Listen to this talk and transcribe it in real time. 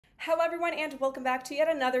Hello everyone and welcome back to yet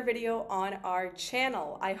another video on our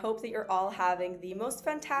channel. I hope that you're all having the most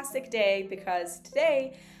fantastic day because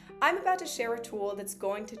today I'm about to share a tool that's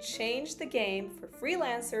going to change the game for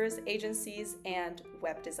freelancers, agencies, and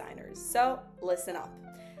web designers. So listen up.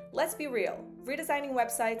 Let's be real, redesigning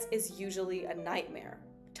websites is usually a nightmare.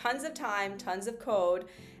 Tons of time, tons of code,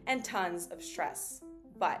 and tons of stress.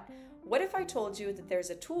 But what if I told you that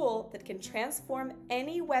there's a tool that can transform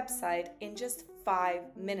any website in just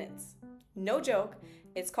 5 minutes? No joke,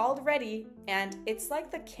 it's called Readdy, and it's like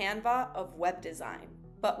the Canva of web design,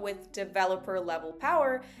 but with developer level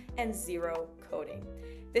power and zero coding.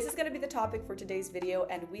 This is going to be the topic for today's video,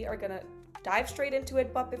 and we are going to dive straight into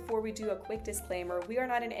it. But before we do, a quick disclaimer: we are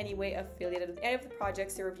not in any way affiliated with any of the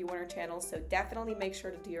projects you review on our channel, so definitely make sure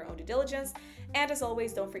to do your own due diligence. And as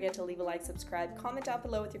always, don't forget to leave a like, subscribe, comment down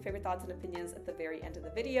below with your favorite thoughts and opinions at the very end of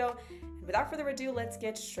the video. And without further ado, let's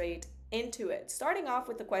get straight into it. Starting off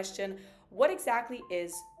with the question, what exactly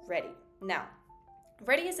is Readdy? Now,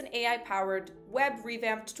 Readdy is an AI-powered web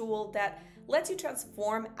revamped tool that lets you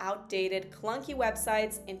transform outdated, clunky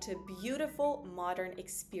websites into beautiful, modern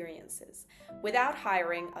experiences without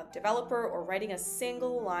hiring a developer or writing a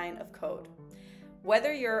single line of code.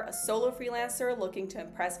 Whether you're a solo freelancer looking to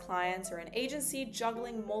impress clients or an agency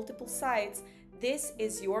juggling multiple sites, this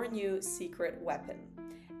is your new secret weapon.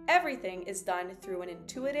 Everything is done through an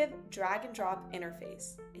intuitive drag-and-drop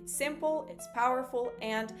interface. It's simple, it's powerful,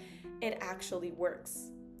 and it actually works.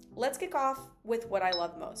 Let's kick off with what I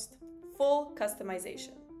love most: full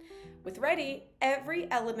customization. With Readdy,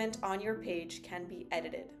 every element on your page can be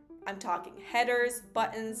edited. I'm talking headers,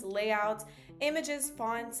 buttons, layouts, images,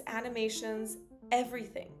 fonts, animations,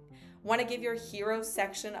 everything. Want to give your hero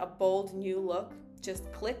section a bold new look?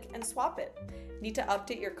 Just click and swap it. Need to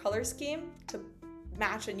update your color scheme to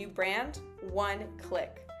match a new brand? One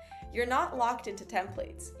click. You're not locked into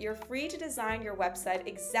templates. You're free to design your website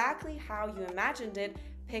exactly how you imagined it,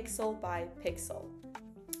 pixel by pixel.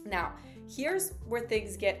 Now, here's where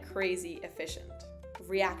things get crazy efficient.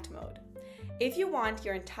 React mode. If you want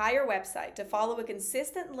your entire website to follow a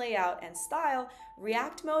consistent layout and style,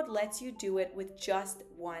 React mode lets you do it with just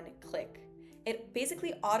one click. It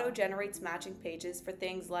basically auto-generates matching pages for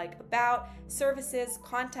things like about, services,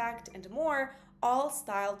 contact, and more, all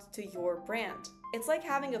styled to your brand. It's like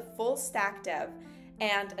having a full stack dev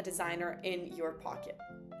and a designer in your pocket.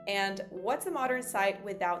 And what's a modern site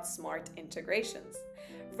without smart integrations?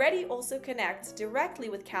 Readdy also connects directly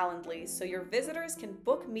with Calendly, so your visitors can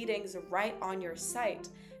book meetings right on your site.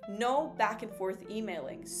 No back and forth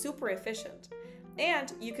emailing, super efficient.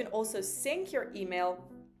 And you can also sync your email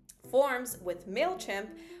forms with Mailchimp,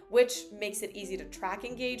 which makes it easy to track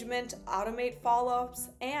engagement, automate follow-ups,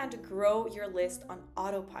 and grow your list on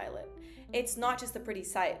autopilot. It's not just a pretty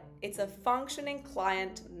site, it's a functioning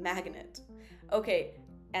client magnet. Okay,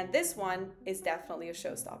 and this one is definitely a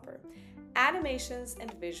showstopper: animations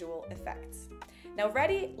and visual effects. Now,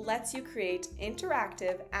 Readdy lets you create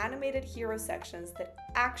interactive animated hero sections that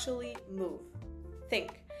actually move.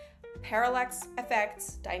 Think parallax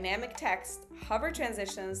effects, dynamic text, hover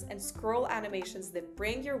transitions, and scroll animations that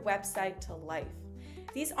bring your website to life.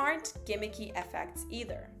 These aren't gimmicky effects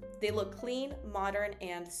either. They look clean, modern,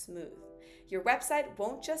 and smooth. Your website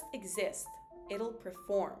won't just exist, it'll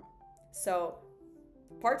perform. So,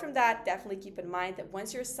 apart from that, definitely keep in mind that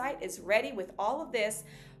once your site is ready with all of this,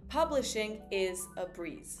 publishing is a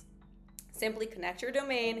breeze. Simply connect your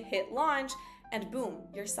domain, hit launch, and boom,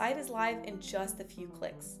 your site is live in just a few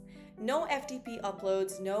clicks. No FTP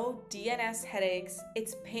uploads, no DNS headaches,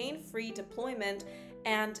 it's pain-free deployment,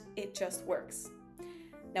 and it just works.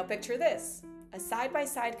 Now picture this: a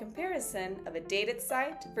side-by-side comparison of a dated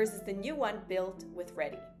site versus the new one built with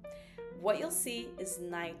Readdy. What you'll see is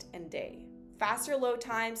night and day. Faster load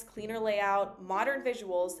times, cleaner layout, modern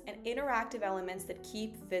visuals, and interactive elements that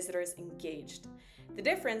keep visitors engaged. The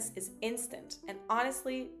difference is instant and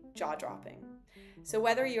honestly jaw-dropping. So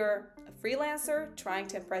whether you're a freelancer trying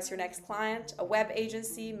to impress your next client, a web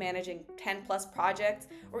agency managing 10+ projects,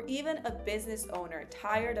 or even a business owner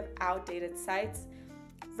tired of outdated sites,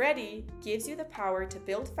 Readdy gives you the power to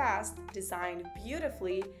build fast, design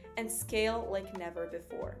beautifully, and scale like never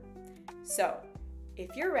before. So,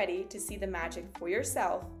 if you're ready to see the magic for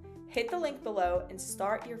yourself, hit the link below and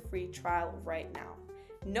start your free trial right now.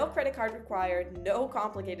 No credit card required, no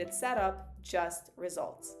complicated setup, just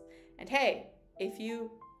results. And hey, if you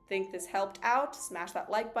think this helped out, smash that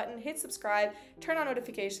like button, hit subscribe, turn on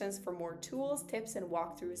notifications for more tools, tips, and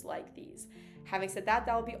walkthroughs like these. Having said that,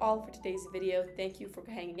 that'll be all for today's video. Thank you for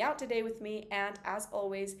hanging out today with me, and as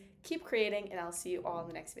always, keep creating, and I'll see you all in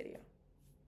the next video.